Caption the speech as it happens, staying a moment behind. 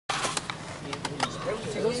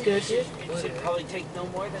It was good. It should probably take no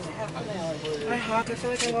more than a half an hour. Hi, Hawk. I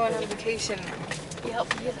feel like I'm going on vacation.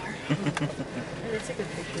 Yep, either. Let's take a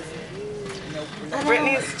picture.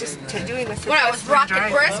 Brittany's just doing this. When I was rocking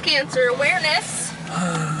breast cancer awareness.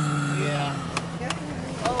 Yeah.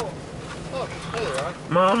 Oh, hey, Rock.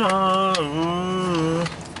 Mama, ooh,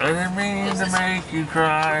 I didn't mean to make you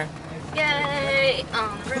cry. Yay!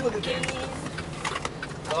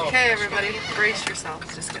 Okay, everybody, brace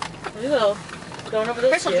yourselves. Just kidding. Ew. Going over this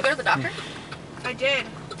Crystal, did you go to the doctor? I did.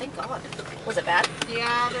 Thank God. Was it bad?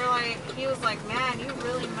 Yeah, he was like, man, you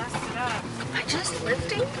really messed it up. I just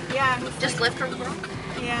lifting? Yeah. Just lift from the room?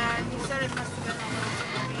 Yeah, he said it must have been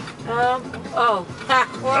a little oh. Ha.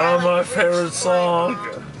 Oh, my favorite song.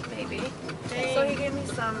 Maybe. So he gave me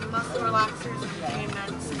some muscle relaxers and pain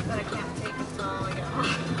meds that I can't take until,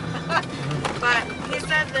 But he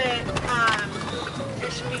said that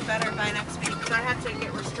it should be better by next week because I had to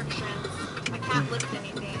get restrictions. I can't lift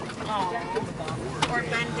anything. Or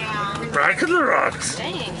bend down. Back in the rocks.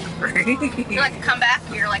 Dang. You're like, come back.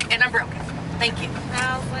 You're like, and I'm broken. Thank you. And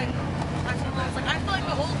I was like, I feel like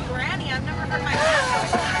an old granny. I've never heard my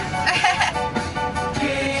back.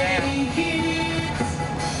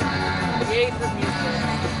 Yay for music.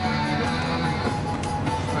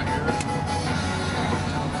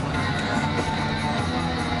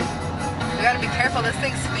 You gotta be careful. This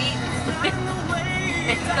thing's sweet.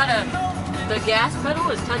 It's got the gas pedal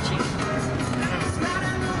is touching.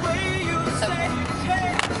 It's okay.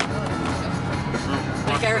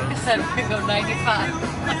 Like Erica said, we can go 95.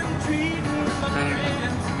 This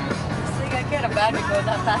thing, I can't imagine going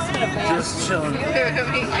that fast in a van. Just chilling. I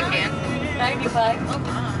can. 95.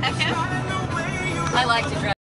 I can. I like to drive.